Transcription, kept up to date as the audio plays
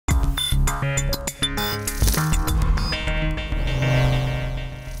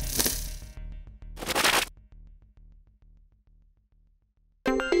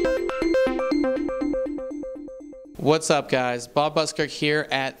What's up, guys? Bob Buskirk here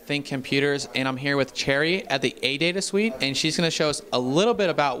at Think Computers, and I'm here with Cherry at the Adata suite, and she's going to show us a little bit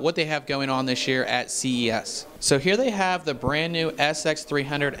about what they have going on this year at CES. So here they have the brand new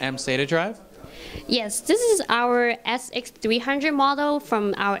SX300M SATA drive. Yes, this is our SX300 model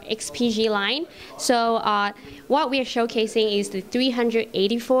from our XPG line. So what we are showcasing is the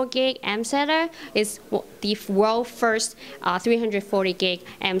 384 gig SATA. It's the world first 340 gig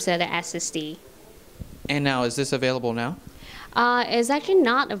SATA SSD. And now, is this available now? It's actually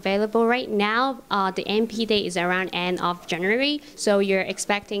not available right now. The MP date is around end of January, so you're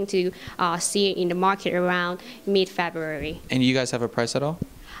expecting to see it in the market around mid-February. And you guys have a price at all?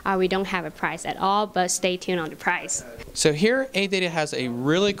 We don't have a price at all, but stay tuned on the price. So here, Adata has a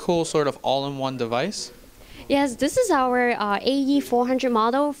really cool sort of all-in-one device. Yes, this is our AE400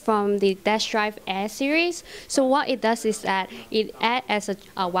 model from the Dash Drive Air series. So what it does is that it acts as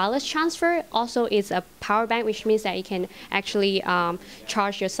a wireless transfer. Also, it's a power bank, which means that you can actually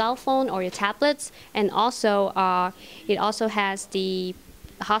charge your cell phone or your tablets. And also, it also has the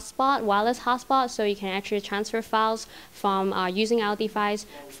hotspot, wireless hotspot, so you can actually transfer files from using our device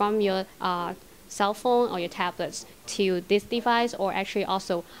from your cell phone or your tablets to this device, or actually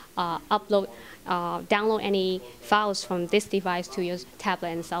also download any files from this device to your tablet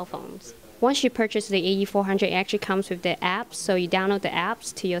and cell phones. Once you purchase the AE400, it actually comes with the apps, so you download the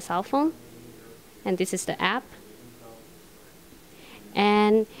apps to your cell phone, and this is the app.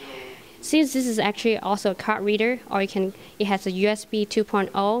 And since this is actually also a card reader, or it has a USB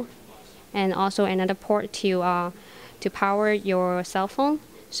 2.0 and also another port to power your cell phone.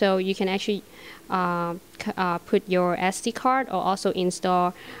 So you can actually put your SD card, or also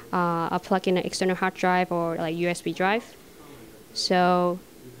install a plug-in an external hard drive or like USB drive. So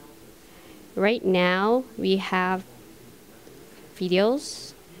right now we have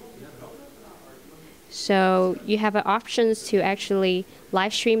videos. So you have options to actually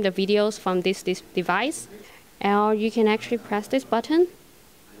live stream the videos from this device, or you can actually press this button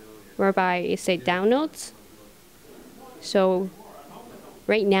whereby it says downloads. So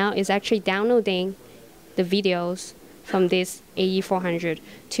right now it's actually downloading the videos from this AE400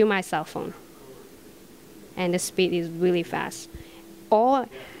 to my cell phone, and the speed is really fast. Or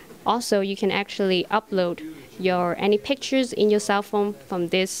also you can actually upload any pictures in your cell phone from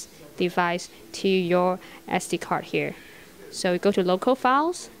this device to your SD card here. So you go to local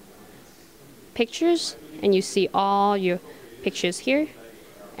files, pictures, and you see all your pictures here.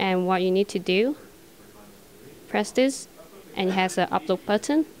 And what you need to do, press this, and it has an upload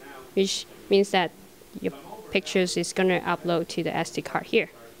button, which means that your pictures is going to upload to the SD card here.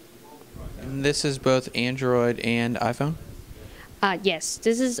 And this is both Android and iPhone? Yes,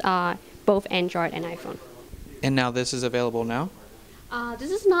 this is both Android and iPhone. And now this is available now?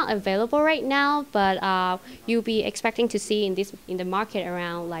 This is not available right now, but you'll be expecting to see in the market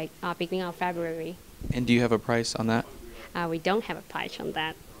around like beginning of February. And do you have a price on that? We don't have a price on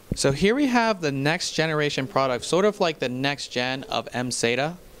that. So here we have the next generation product, sort of like the next gen of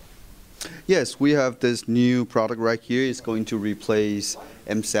SATA. Yes, we have this new product right here. It's going to replace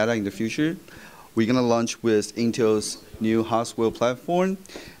SATA in the future. We're going to launch with Intel's new Haswell platform,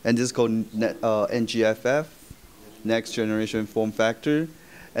 and this is called NGFF, next generation form factor.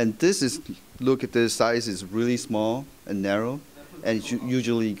 And this is, look at this size, is really small and narrow, and it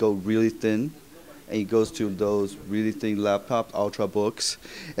usually go really thin. And it goes to those really thin laptop ultrabooks.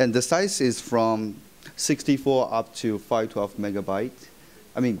 And the size is from 64 up to 512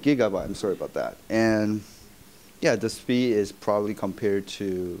 gigabyte, I'm sorry about that. And yeah, the speed is probably compared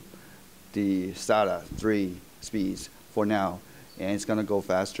to the SATA 3 speeds for now. And it's gonna go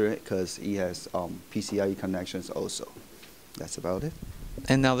faster because it has PCIe connections also. That's about it.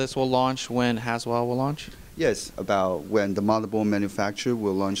 And now this will launch when Haswell will launch? Yes, about when the motherboard manufacturer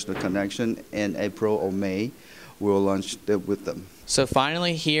will launch the connection in April or May, we'll launch it with them. So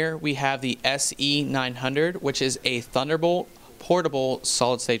finally here we have the SE900, which is a Thunderbolt portable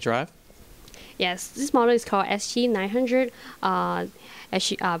solid-state drive. Yes, this model is called SE900.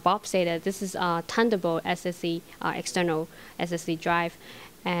 As Bob said, this is a Thunderbolt SSD, external SSD drive.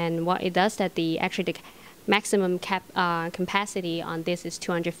 And what it does, that the maximum capacity on this is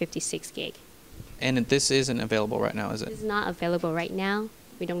 256 gig. And this isn't available right now, is it? It's not available right now.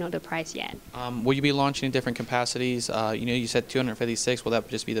 We don't know the price yet. Will you be launching different capacities? You said 256. Will that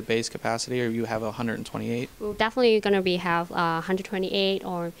just be the base capacity, or you have 128? We're definitely going to have 128,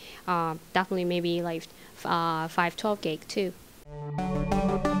 or definitely maybe like 512 gig too.